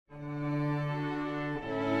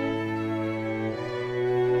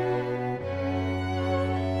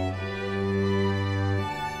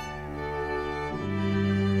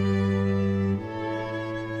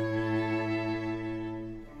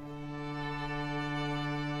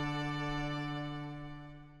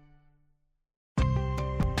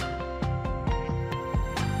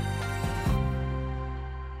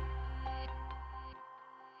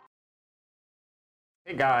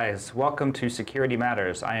Hey guys, welcome to Security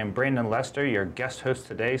Matters. I am Brandon Lester, your guest host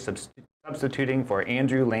today, substituting for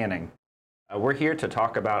Andrew Lanning. We're here to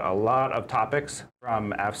talk about a lot of topics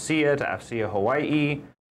from AFCEA to AFCEA Hawaii,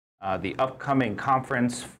 the upcoming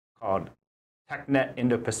conference called TechNet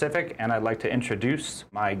Indo-Pacific, and I'd like to introduce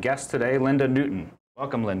my guest today, Linda Newton.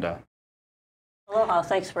 Welcome, Linda. Aloha.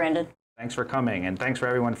 Thanks, Brandon. Thanks for coming, and thanks for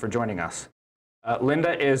everyone for joining us.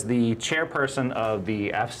 Linda is the chairperson of the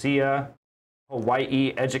AFCEA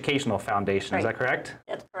Hawaii Educational Foundation. Right. Is that correct?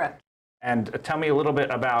 That's correct. And tell me a little bit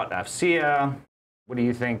about AFCEA. What do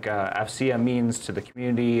you think AFCEA means to the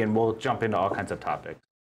community? And we'll jump into all kinds of topics.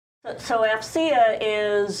 So AFCEA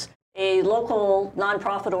is a local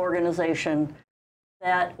nonprofit organization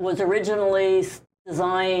that was originally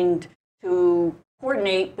designed to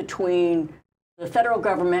coordinate between the federal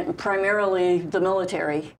government and primarily the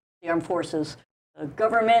military, the armed forces, the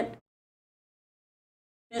government,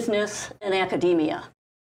 business, and academia.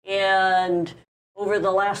 And over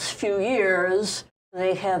the last few years,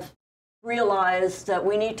 they have realized that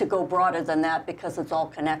we need to go broader than that because it's all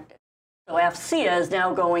connected. So AFCEA is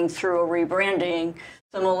now going through a rebranding,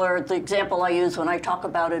 similar, the example I use when I talk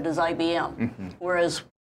about it is IBM. Mm-hmm. Whereas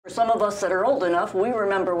for some of us that are old enough, we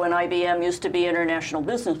remember when IBM used to be International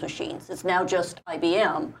Business Machines. It's now just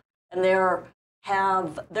IBM. And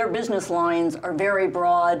their business lines are very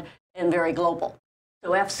broad and very global.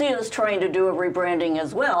 So AFCEA is trying to do a rebranding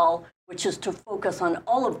as well, which is to focus on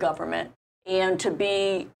all of government and to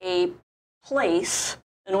be a place,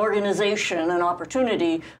 an organization, an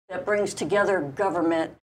opportunity that brings together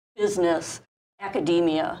government, business,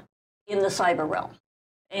 academia in the cyber realm.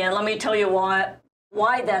 And let me tell you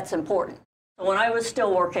why that's important. So when I was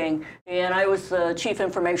still working, and I was the Chief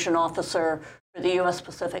Information Officer for the U.S.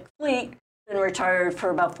 Pacific Fleet, been retired for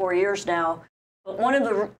about 4 years now, but one of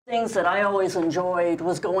the things that I always enjoyed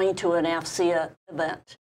was going to an AFCEA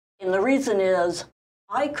event. And the reason is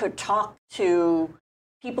I could talk to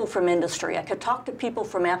people from industry. I could talk to people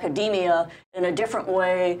from academia in a different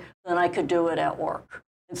way than I could do it at work.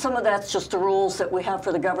 And some of that's just the rules that we have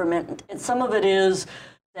for the government. And some of it is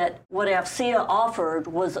that what AFCEA offered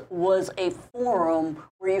was a forum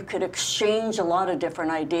where you could exchange a lot of different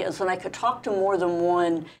ideas. And I could talk to more than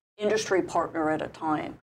one industry partner at a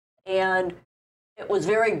time. And it was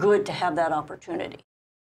very good to have that opportunity.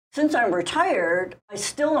 Since I'm retired, I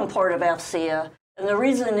still am part of AFCEA, and the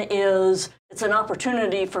reason is it's an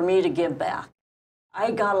opportunity for me to give back.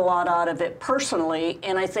 I got a lot out of it personally,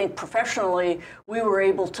 and I think professionally, we were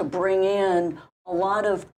able to bring in a lot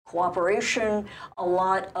of cooperation, a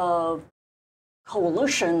lot of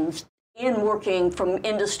coalitions in working from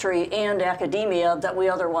industry and academia that we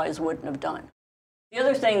otherwise wouldn't have done. The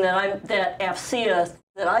other thing that AFCEA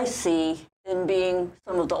that I see in being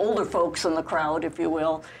some of the older folks in the crowd, if you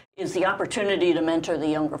will, is the opportunity to mentor the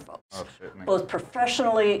younger folks, both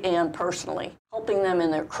professionally and personally, helping them in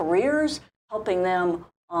their careers, helping them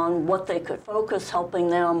on what they could focus, helping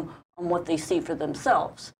them on what they see for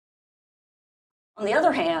themselves. On the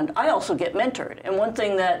other hand, I also get mentored. And one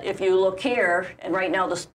thing that if you look here, and right now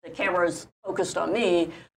the camera is focused on me,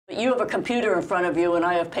 but you have a computer in front of you and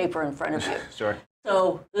I have paper in front of you. Sure.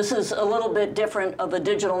 So this is a little bit different of a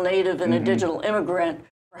digital native and a digital immigrant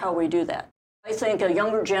for how we do that. I think a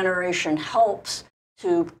younger generation helps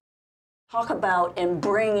to talk about and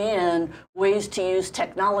bring in ways to use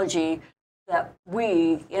technology that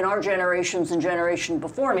we, in our generations and generation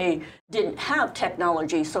before me, didn't have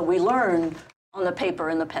technology. So we learn on the paper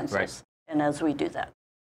and the pencils. Right. And as we do that.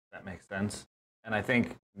 That makes sense. And I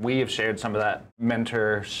think we have shared some of that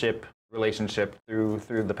mentorship relationship through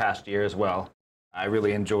the past year as well. I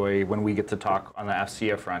really enjoy when we get to talk on the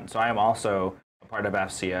AFCEA front. So I am also a part of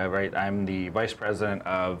AFCEA, right? I'm the vice president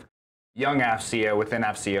of Young AFCEA within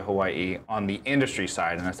AFCEA Hawaii on the industry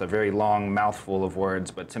side, and that's a very long mouthful of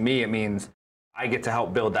words, but to me it means I get to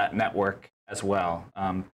help build that network as well.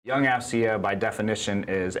 Young AFCEA, by definition,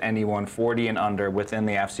 is anyone 40 and under within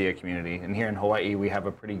the AFCEA community, and here in Hawaii we have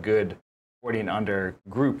a pretty good 40 and under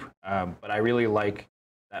group, but I really like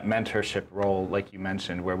that mentorship role, like you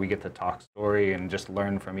mentioned, where we get to talk story and just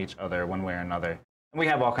learn from each other one way or another. And we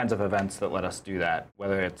have all kinds of events that let us do that,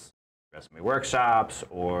 whether it's resume workshops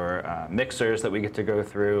or mixers that we get to go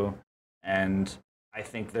through. And I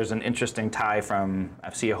think there's an interesting tie from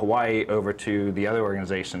AFCEA Hawaii over to the other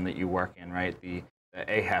organization that you work in, right? The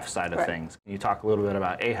AHEF side of things. Can you talk a little bit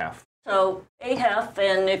about AHEF? So AHEF,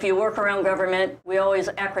 and if you work around government, we always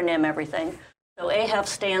acronym everything. So AHEF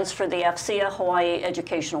stands for the AFCEA Hawaii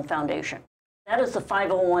Educational Foundation. That is the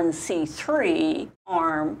 501c3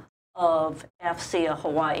 arm of AFCEA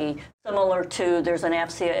Hawaii, similar to there's an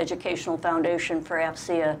AFCEA Educational Foundation for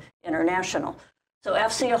AFCEA International. So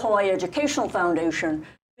AFCEA Hawaii Educational Foundation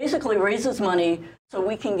basically raises money so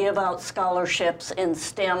we can give out scholarships in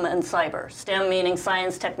STEM and cyber. STEM meaning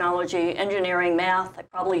science, technology, engineering, math. I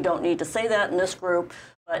probably don't need to say that in this group,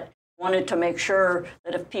 but wanted to make sure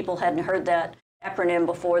that if people hadn't heard that acronym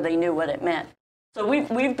before, they knew what it meant. So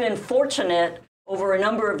we've been fortunate over a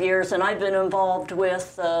number of years, and I've been involved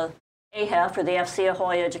with AHEF, or the AFCEA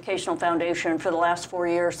Hawaii Educational Foundation, for the last 4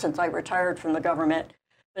 years since I retired from the government.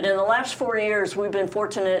 But in the last 4 years, we've been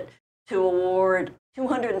fortunate to award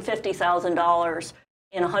 $250,000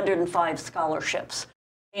 in 105 scholarships.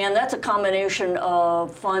 And that's a combination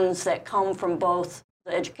of funds that come from both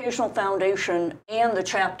the Educational Foundation and the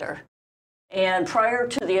chapter. And prior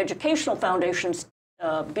to the Educational Foundation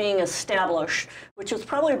being established, which was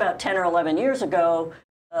probably about 10 or 11 years ago,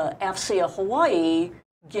 AFCEA Hawaii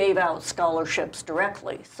gave out scholarships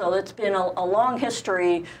directly. So it's been a long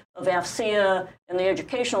history of AFCEA and the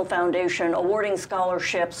Educational Foundation awarding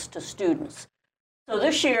scholarships to students. So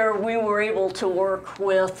this year we were able to work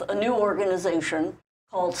with a new organization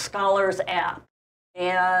called Scholars App.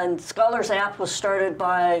 And Scholars App was started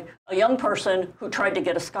by a young person who tried to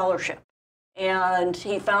get a scholarship. And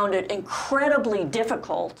he found it incredibly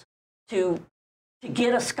difficult to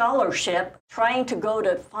get a scholarship, trying to go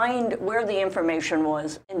to find where the information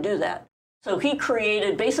was and do that. So he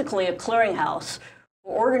created basically a clearinghouse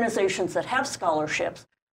for organizations that have scholarships,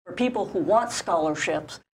 for people who want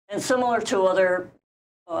scholarships, and similar to other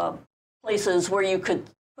places where you could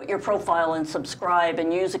put your profile and subscribe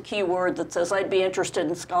and use a keyword that says, I'd be interested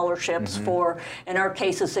in scholarships for, in our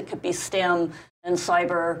cases, it could be STEM and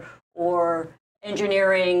cyber or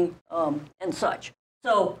engineering and such.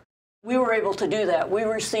 So we were able to do that. We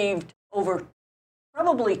received over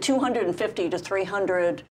probably 250 to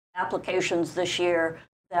 300 applications this year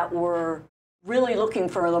that were really looking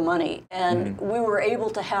for the money. And we were able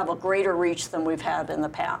to have a greater reach than we've had in the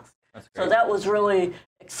past. So that was really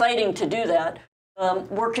exciting to do that.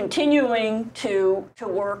 We're continuing to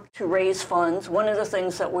work to raise funds. One of the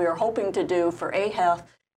things that we are hoping to do for AHEF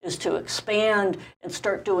is to expand and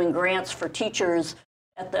start doing grants for teachers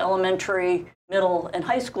at the elementary, middle, and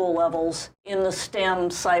high school levels in the STEM,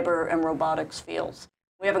 cyber, and robotics fields.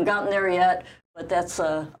 We haven't gotten there yet, but that's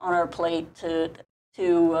on our plate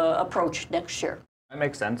to approach next year. That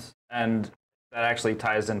makes sense, and that actually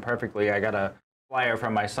ties in perfectly. I got a flyer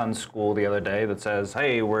from my son's school the other day that says,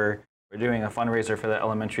 hey, we're doing a fundraiser for the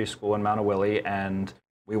elementary school in Mount Awillie, and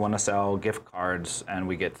we want to sell gift cards, and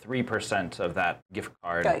we get 3% of that gift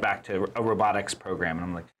card back to a robotics program. And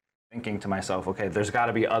I'm like thinking to myself, okay, there's got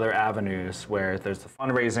to be other avenues where there's the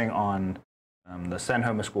fundraising on the Send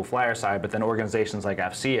Home a School flyer side, but then organizations like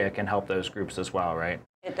AFCEA can help those groups as well, right?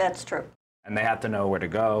 That's true. And they have to know where to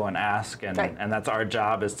go and ask, and that's our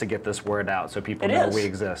job, is to get this word out so people know we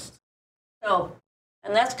exist. So,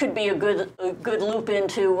 and that could be a good loop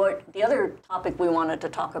into what the other topic we wanted to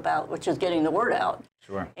talk about, which is getting the word out.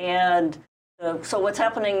 Sure. And so what's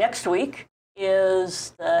happening next week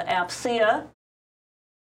is the AFCEA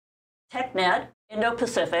TechNet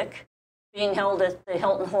Indo-Pacific being held at the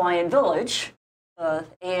Hilton Hawaiian Village.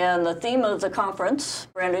 And the theme of the conference,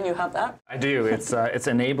 Brandon, you have that? I do. It's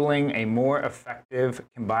enabling a more effective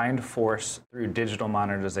combined force through digital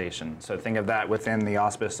modernization. So think of that within the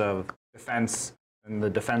auspice of defense and the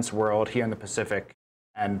defense world here in the Pacific,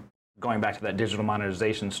 and going back to that digital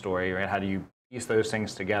modernization story, right? How do you piece those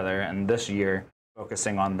things together? And this year,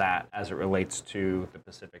 focusing on that as it relates to the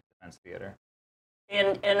Pacific Defense Theater.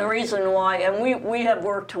 And the reason why, and we have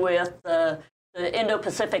worked with the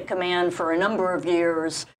Indo-Pacific Command for a number of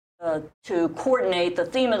years to coordinate the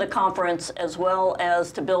theme of the conference, as well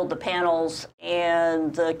as to build the panels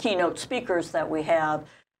and the keynote speakers that we have.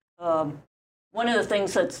 One of the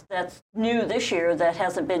things that's new this year that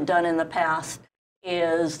hasn't been done in the past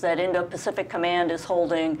is that Indo-Pacific Command is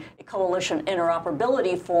holding a coalition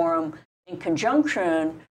interoperability forum in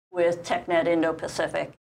conjunction with TechNet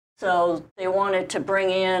Indo-Pacific. So they wanted to bring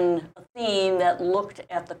in a theme that looked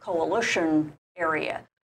at the coalition area.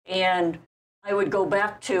 And I would go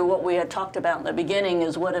back to what we had talked about in the beginning,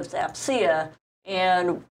 is what is AFCEA?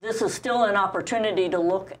 And this is still an opportunity to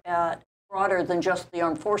look at broader than just the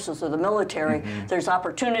armed forces or the military. There's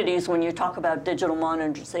opportunities when you talk about digital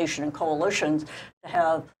modernization and coalitions to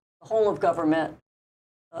have the whole of government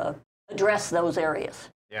address those areas.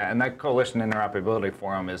 Yeah, and that Coalition Interoperability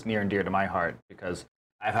Forum is near and dear to my heart, because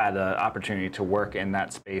I've had the opportunity to work in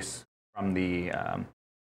that space from the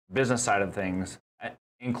business side of things,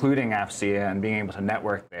 including AFCEA, and being able to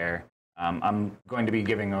network there. I'm going to be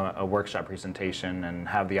giving a workshop presentation and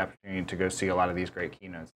have the opportunity to go see a lot of these great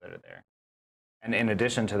keynotes that are there. And in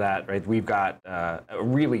addition to that, right, we've got a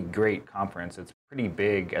really great conference. It's pretty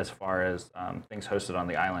big as far as things hosted on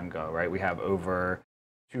the island go, right? We have over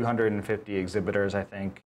 250 exhibitors, I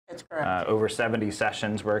think. That's correct. Over 70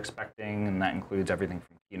 sessions we're expecting, and that includes everything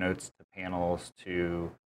from keynotes to panels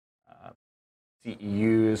to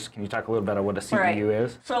CEUs. Can you talk a little bit about what a CEU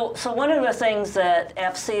is? So one of the things that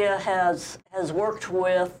AFCEA has worked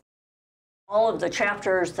with all of the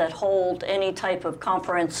chapters that hold any type of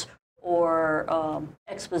conference or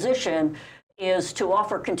exposition is to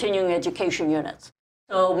offer continuing education units.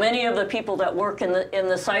 So many of the people that work in the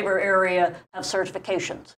cyber area have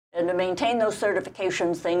certifications. And to maintain those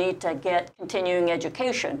certifications, they need to get continuing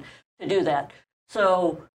education to do that.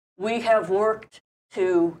 So we have worked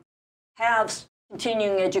to have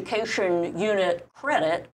continuing education unit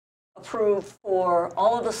credit approved for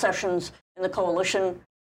all of the sessions in the Coalition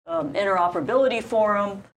Interoperability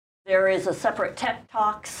Forum. There is a separate Tech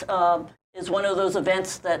Talks, is one of those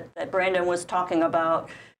events that Brandon was talking about.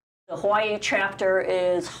 The Hawaii chapter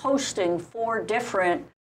is hosting 4 different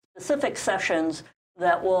specific sessions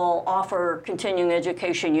that will offer continuing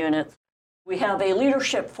education units. We have a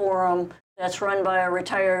leadership forum that's run by a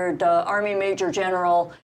retired Army Major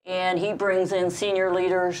General, and he brings in senior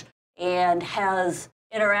leaders and has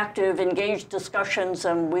interactive, engaged discussions,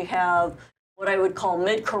 and we have what I would call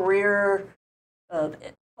mid-career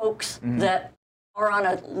folks that are on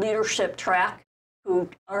a leadership track who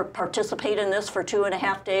participate in this for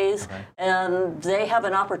 2.5 days, and they have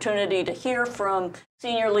an opportunity to hear from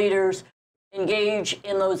senior leaders, engage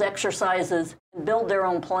in those exercises, and build their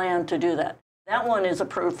own plan to do that. That one is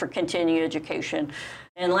approved for continuing education.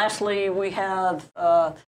 And lastly, we have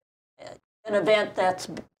an event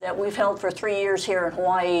that we've held for 3 years here in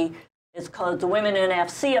Hawaii. It's called the Women in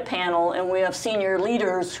AFCEA panel, and we have senior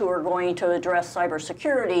leaders who are going to address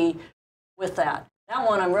cybersecurity with that. That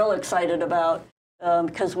one I'm real excited about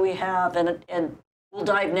because we have, and we'll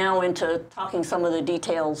dive now into talking some of the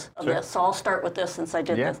details of this. So I'll start with this since I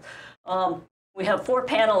did this. We have 4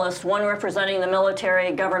 panelists, one representing the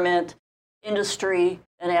military, government, industry,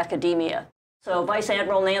 and academia. So Vice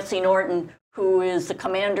Admiral Nancy Norton, who is the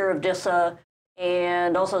commander of DISA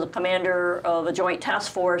and also the commander of a joint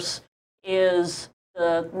task force, is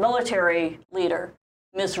the military leader.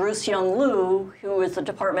 Ms. Ruth Young Liu, who is the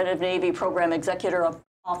Department of Navy Program Executive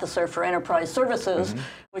Officer for Enterprise Services,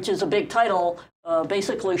 which is a big title.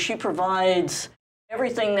 Basically, she provides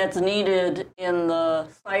everything that's needed in the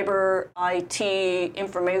cyber IT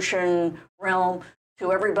information realm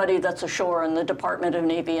to everybody that's ashore in the Department of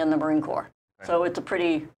Navy and the Marine Corps. So it's a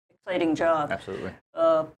pretty exciting job. Absolutely.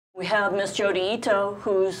 We have Ms. Jody Ito,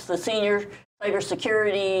 who's the senior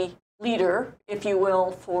cybersecurity leader, if you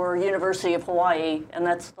will, for University of Hawaii, and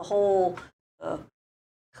that's the whole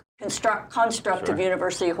construct of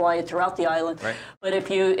University of Hawaii throughout the island. But if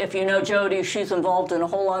you know Jody, she's involved in a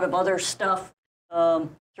whole lot of other stuff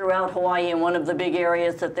throughout Hawaii, and one of the big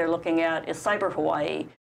areas that they're looking at is Cyber Hawaii.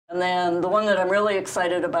 And then the one that I'm really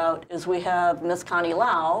excited about is we have Ms. Connie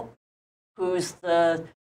Lau, who's the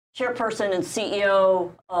chairperson and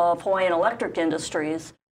CEO of Hawaiian Electric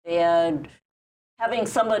Industries, and having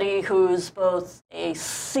somebody who's both a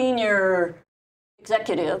senior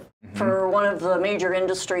executive for one of the major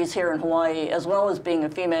industries here in Hawaii, as well as being a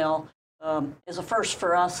female, is a first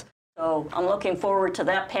for us. So I'm looking forward to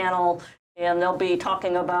that panel, and they'll be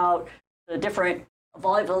talking about the different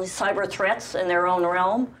evolving cyber threats in their own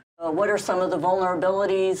realm. What are some of the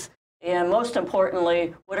vulnerabilities? And most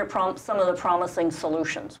importantly, what are some of the promising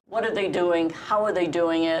solutions? What are they doing? How are they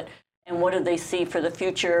doing it? And what do they see for the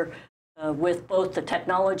future with both the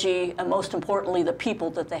technology and, most importantly, the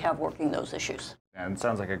people that they have working those issues? And it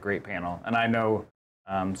sounds like a great panel. And I know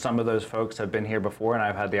some of those folks have been here before, and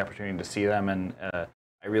I've had the opportunity to see them. And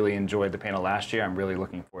I really enjoyed the panel last year. I'm really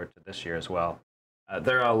looking forward to this year as well.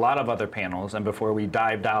 There are a lot of other panels, and before we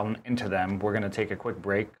dive down into them, we're going to take a quick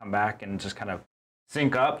break, come back, and just kind of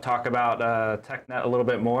sync up, talk about TechNet a little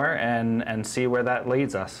bit more, and see where that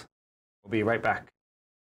leads us. We'll be right back.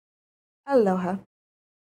 Aloha.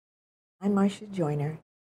 I'm Marcia Joyner,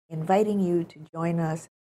 inviting you to join us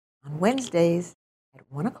on Wednesdays at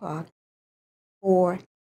 1 o'clock for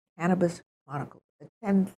Cannabis Chronicles, a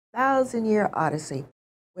 10,000-year odyssey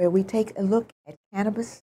where we take a look at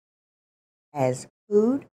cannabis as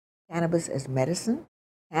food, cannabis as medicine,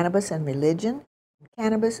 cannabis and religion, and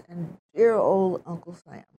cannabis and dear old Uncle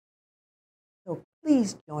Sam. So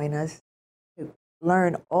please join us to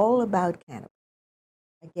learn all about cannabis.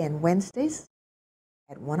 Again, Wednesdays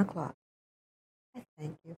at 1 o'clock. I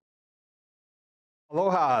thank you.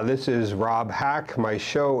 Aloha, this is Rob Hack. My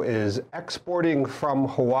show is Exporting from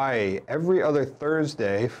Hawaii every other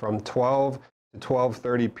Thursday from 12 to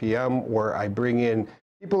 12:30 p.m., where I bring in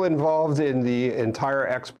people involved in the entire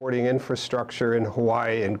exporting infrastructure in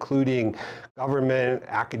Hawaii, including government,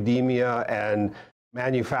 academia, and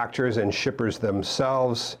manufacturers and shippers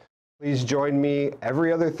themselves. Please join me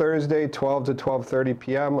every other Thursday, 12 to 12:30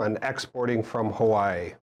 p.m. on Exporting from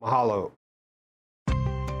Hawaii. Mahalo.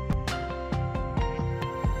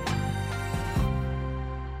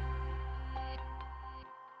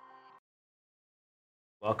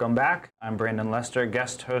 Welcome back. I'm Brandon Lester,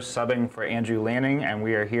 guest host subbing for Andrew Lanning, and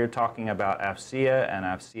we are here talking about AFCEA and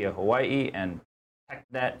AFCEA Hawaii and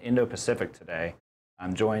TechNet Indo-Pacific today.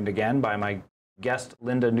 I'm joined again by my guest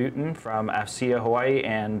Linda Newton from AFCEA Hawaii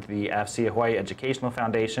and the AFCEA Hawaii Educational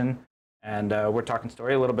Foundation, and we're talking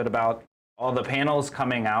story a little bit about all the panels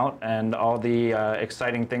coming out and all the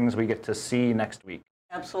exciting things we get to see next week.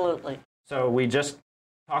 Absolutely. So we just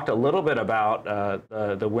talked a little bit about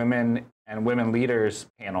the Women and Women Leaders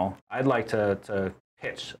panel. I'd like to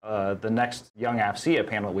pitch the next Young AFCEA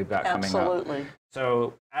panel we've got coming up. Absolutely.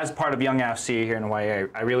 So as part of Young AFCEA here in Hawaii,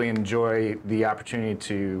 I really enjoy the opportunity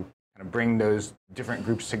to kind of bring those different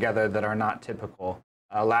groups together that are not typical.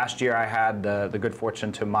 Last year I had the good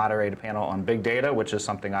fortune to moderate a panel on big data, which is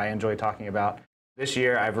something I enjoy talking about. This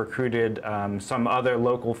year I've recruited some other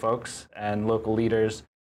local folks and local leaders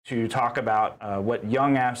to talk about what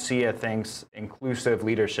Young AFCEA thinks inclusive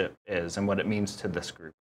leadership is and what it means to this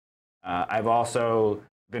group. I've also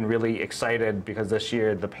been really excited because this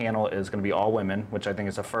year the panel is going to be all women, which I think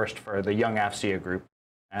is a first for the Young AFCEA group,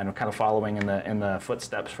 and kind of following in the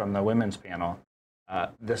footsteps from the women's panel.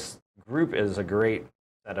 This group is a great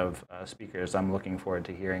set of speakers I'm looking forward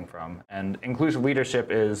to hearing from. And inclusive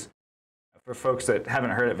leadership is, for folks that haven't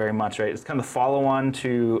heard it very much, right, it's kind of the follow-on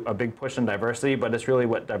to a big push in diversity, but it's really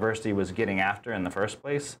what diversity was getting after in the first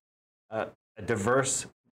place. A diverse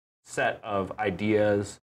set of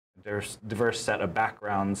ideas, diverse set of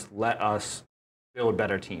backgrounds let us build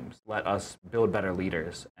better teams, let us build better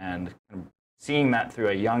leaders. And seeing that through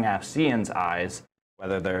a young AFCEAN's eyes,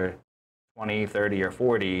 whether they're 20, 30, or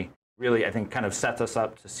 40, really, I think, kind of sets us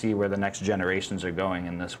up to see where the next generations are going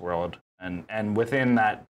in this world. And within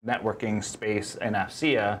that networking space in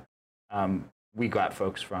AFCEA, we got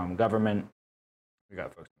folks from government, we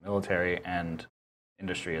got folks from military, and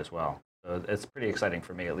industry as well. So it's pretty exciting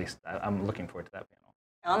for me, at least. I'm looking forward to that panel.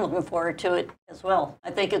 I'm looking forward to it as well.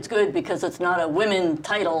 I think it's good because it's not a women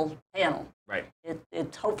title panel. Right.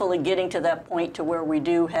 It's hopefully getting to that point to where we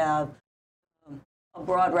do have a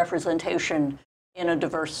broad representation in a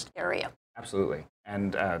diverse area. Absolutely.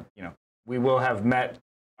 And you know, we will have met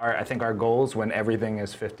I think our goals when everything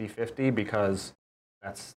is 50-50, because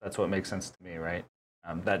that's what makes sense to me, right?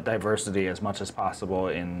 That diversity as much as possible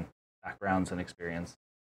in backgrounds and experience.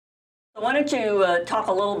 So why don't you talk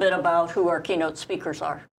a little bit about who our keynote speakers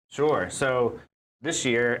are? Sure. So this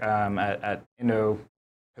year at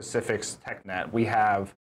Indo-Pacific's TechNet, we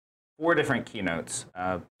have 4 different keynotes,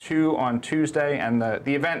 2 on Tuesday, and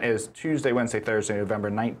the event is Tuesday, Wednesday, Thursday, November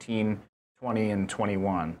 19, 20, and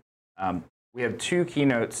 21. We have 2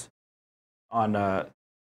 keynotes on, I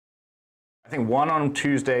think 1 on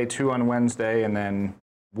Tuesday, 2 on Wednesday, and then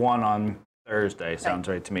 1 on Thursday, sounds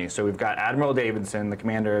right to me. So we've got Admiral Davidson, the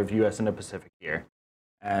commander of U.S. Indo-Pacific here,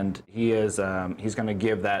 and he is he's going to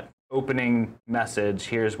give that opening message.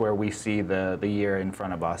 Here's where we see the year in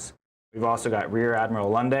front of us. We've also got Rear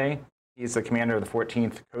Admiral Lunde. He's the commander of the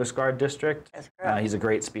 14th Coast Guard District. That's correct. He's a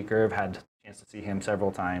great speaker. I've had a chance to see him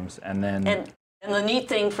several times. And then and the neat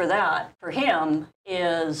thing for him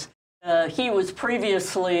is he was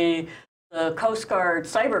previously the Coast Guard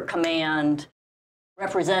Cyber Command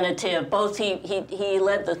representative. Both he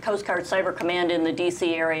led the Coast Guard Cyber Command in the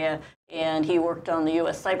D.C. area, and he worked on the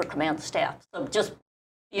U.S. Cyber Command staff. So just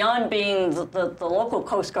beyond being the local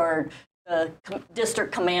Coast Guard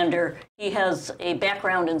district commander, he has a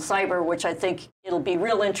background in cyber, which I think it'll be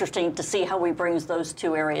real interesting to see how he brings those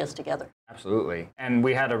 2 areas together. Absolutely. And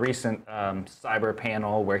we had a recent cyber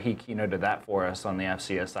panel where he keynoted that for us on the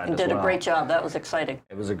FCS side and as well. did a great job. That was exciting.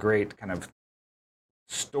 It was a great kind of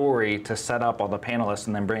story to set up all the panelists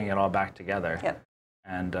and then bring it all back together. Yep.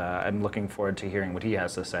 And I'm looking forward to hearing what he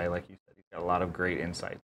has to say. Like you said, he's got a lot of great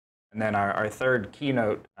insights. And then our 3rd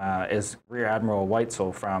keynote is Rear Admiral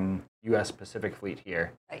Weitzel from U.S. Pacific Fleet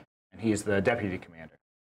here. Right. And he's the deputy commander.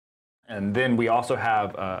 And then we also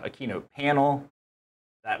have a keynote panel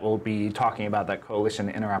that will be talking about that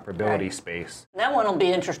coalition interoperability space. That one will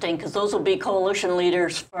be interesting because those will be coalition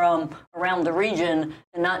leaders from around the region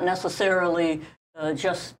and not necessarily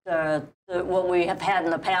just what we have had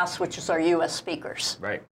in the past, which is our U.S. speakers.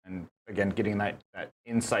 Right. And again, getting that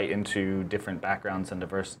insight into different backgrounds and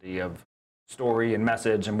diversity of story and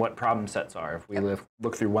message and what problem sets are. If we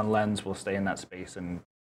look through one lens, we'll stay in that space. And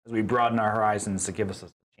as we broaden our horizons, to give us a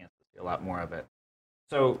chance to see a lot more of it.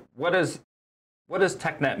 So what does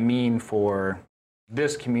TechNet mean for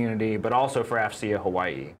this community, but also for AFCEA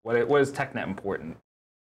Hawaii? What is TechNet important?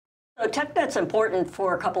 So TechNet's important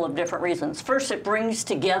for a couple of different reasons. First, it brings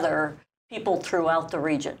together people throughout the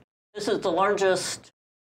region. This is the largest,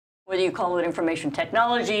 whether you call it information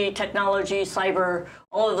technology, cyber,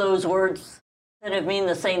 all of those words kind of mean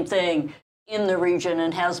the same thing in the region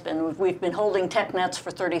and has been. We've been holding TechNets for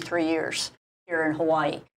 33 years here in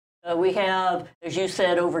Hawaii. We have, as you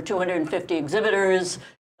said, over 250 exhibitors.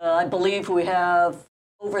 I believe we have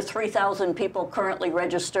over 3,000 people currently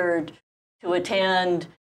registered to attend,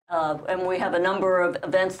 and we have a number of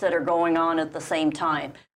events that are going on at the same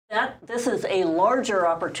time. This is a larger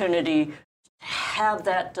opportunity to have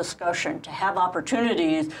that discussion, to have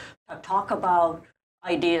opportunities to talk about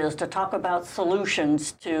ideas, to talk about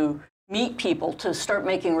solutions, to meet people, to start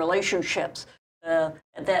making relationships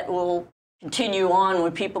that will continue on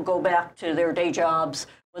when people go back to their day jobs,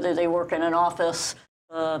 whether they work in an office,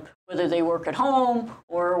 whether they work at home,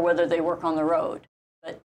 or whether they work on the road.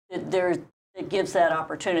 But it gives that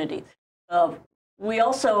opportunity. We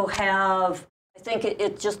also have, I think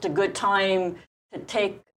it's just a good time to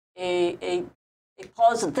take a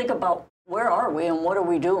pause and think about where are we and what are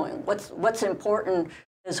we doing? What's important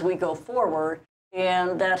as we go forward?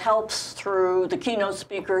 And that helps through the keynote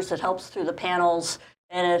speakers, it helps through the panels,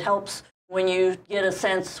 and it helps when you get a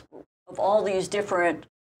sense of all these different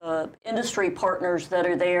industry partners that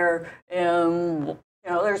are there.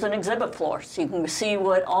 There's an exhibit floor, so you can see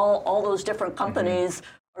what all those different companies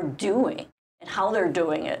are doing and how they're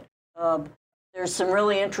doing it. There's some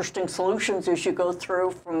really interesting solutions as you go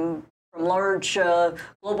through from large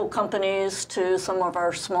global companies to some of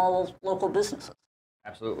our small local businesses.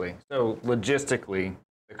 Absolutely. So logistically,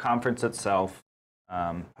 the conference itself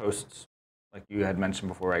hosts, like you had mentioned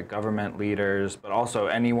before, right, government leaders, but also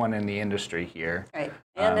anyone in the industry here. Right,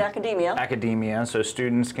 and academia. Academia, so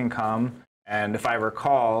students can come. And if I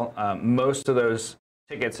recall, most of those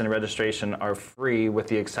tickets and registration are free with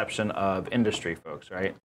the exception of industry folks,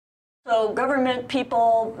 right? So government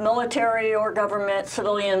people, military or government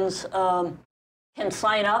civilians can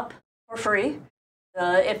sign up for free.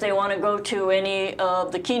 If they want to go to any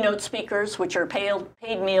of the keynote speakers, which are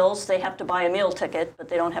paid meals, they have to buy a meal ticket, but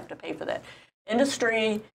they don't have to pay for that.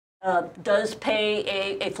 Industry does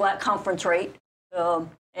pay a flat conference rate,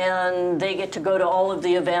 and they get to go to all of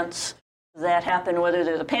the events that happen, whether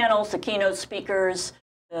they're the panels, the keynote speakers,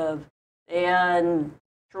 and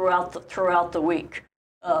throughout the week.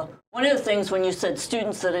 One of the things when you said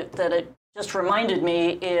students that it just reminded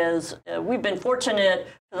me is we've been fortunate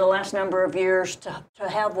for the last number of years to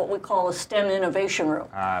have what we call a STEM innovation room.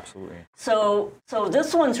 Absolutely. So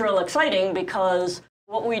this one's real exciting because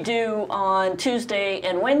what we do on Tuesday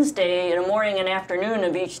and Wednesday in the morning and afternoon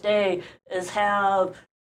of each day is have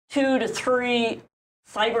 2 to 3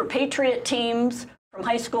 cyber patriot teams from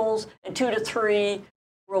high schools and 2 to 3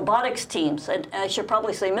 robotics teams, and I should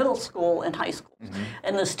probably say middle school and high schools.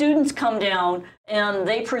 And the students come down and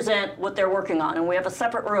they present what they're working on. And we have a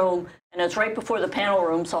separate room, and it's right before the panel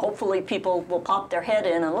room, so hopefully people will pop their head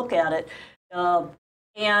in and look at it.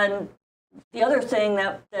 And the other thing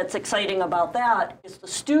that's exciting about that is the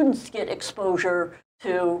students get exposure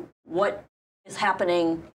to what is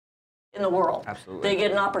happening in the world. Absolutely. They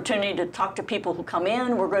get an opportunity to talk to people who come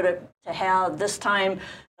in. We're going to have this time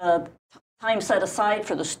set aside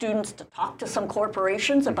for the students to talk to some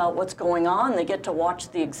corporations about what's going on. They get to watch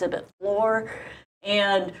the exhibit floor.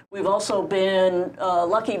 And we've also been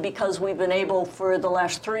lucky because we've been able for the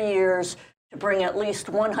last 3 years to bring at least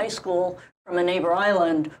one high school from a neighbor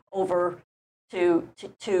island over to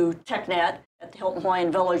TechNet at the Hilton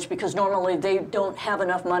Hawaiian Village, because normally they don't have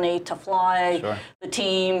enough money to fly the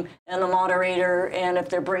team and the moderator, and if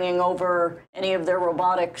they're bringing over any of their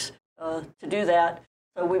robotics to do that.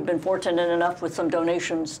 So we've been fortunate enough with some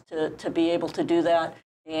donations to be able to do that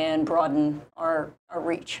and broaden our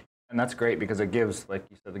reach. And that's great because it gives, like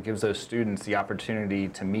you said, it gives those students the opportunity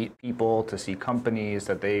to meet people, to see companies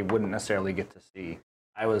that they wouldn't necessarily get to see.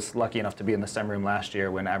 I was lucky enough to be in the STEM room last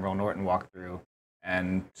year when Admiral Norton walked through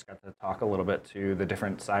and just got to talk a little bit to the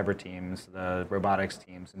different cyber teams, the robotics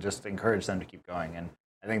teams, and just encourage them to keep going. And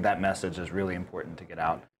I think that message is really important to get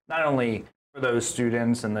out, not only for those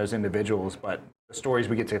students and those individuals, but the stories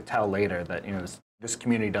we get to tell later that this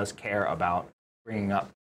community does care about bringing up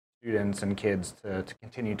students and kids to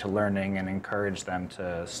continue to learning and encourage them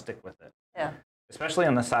to stick with it. Yeah. Especially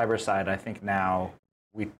on the cyber side, I think now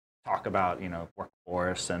we talk about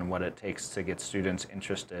workforce and what it takes to get students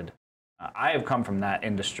interested. I have come from that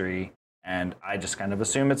industry, and I just kind of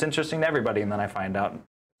assume it's interesting to everybody, and then I find out it's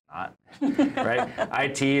not. Right?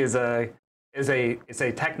 IT is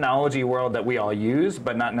a technology world that we all use,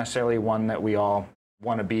 but not necessarily one that we all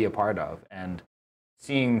want to be a part of. And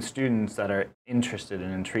seeing students that are interested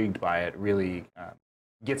and intrigued by it really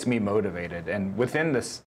gets me motivated. And within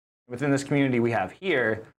this community we have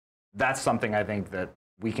here, that's something I think that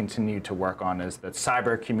we continue to work on, is the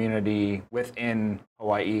cyber community within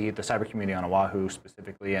Hawaii, the cyber community on Oahu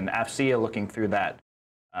specifically, and AFCEA looking through that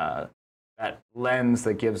lens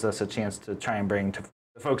that gives us a chance to try and bring to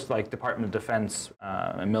the folks like Department of Defense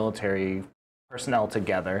and military personnel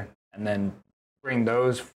together, and then bring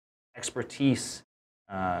those expertise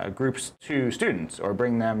groups to students, or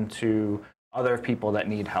bring them to other people that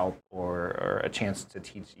need help, or a chance to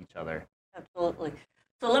teach each other. Absolutely.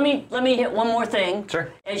 So let me hit one more thing.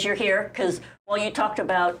 Sure. As you're here, because while you talked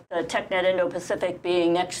about the TechNet Indo-Pacific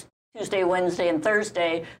being next Tuesday, Wednesday, and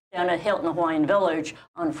Thursday down at Hilton Hawaiian Village,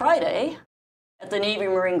 on Friday at the Navy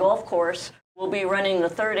Marine Golf Course, we'll be running the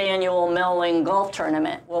 3rd annual Melling Golf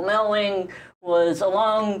Tournament. Well, Melling was a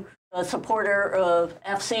long supporter of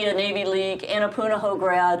AFCEA, Navy League, and a Punahou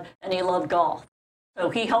grad, and he loved golf.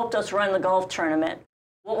 So he helped us run the golf tournament.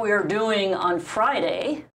 What we are doing on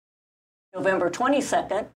Friday, November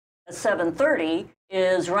 22nd at 7:30,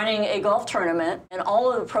 is running a golf tournament, and all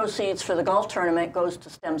of the proceeds for the golf tournament goes to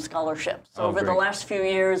STEM scholarships. So over the last few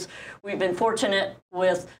years, we've been fortunate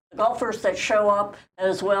with the golfers that show up,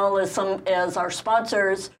 as well as our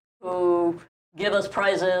sponsors who give us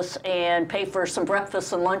prizes and pay for some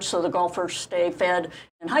breakfast and lunch so the golfers stay fed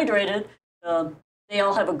and hydrated. They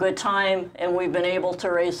all have a good time, and we've been able to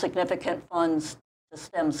raise significant funds to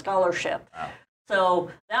STEM scholarship. Wow. So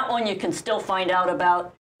that one you can still find out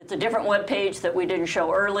about. It's a different webpage that we didn't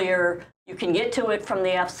show earlier. You can get to it from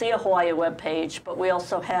the AFCEA Hawaii webpage, but we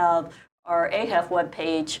also have our AHEF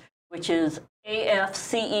webpage, which is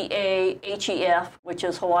AFCEAHEF, which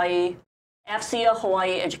is Hawaii, AFCEA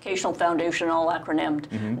Hawaii Educational Foundation, all acronymed,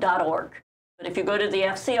 .org. But if you go to the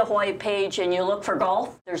AFCEA Hawaii page and you look for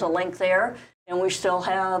golf, there's a link there, and we still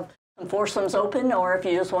have some foursomes open, or if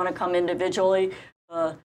you just want to come individually,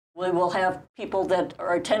 we will have people that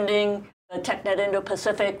are attending the TechNet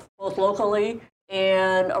Indo-Pacific, both locally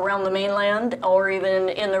and around the mainland, or even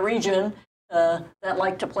in the region, that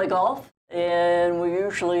like to play golf. And we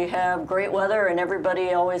usually have great weather, and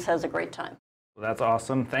everybody always has a great time. Well, that's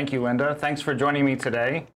awesome. Thank you, Linda. Thanks for joining me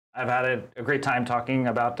today. I've had a great time talking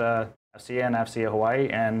about AFCEA and AFCEA Hawaii,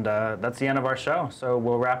 and that's the end of our show. So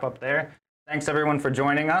we'll wrap up there. Thanks, everyone, for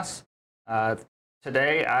joining us.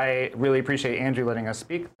 Today, I really appreciate Andrew letting us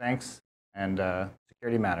speak. Thanks, and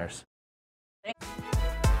security matters.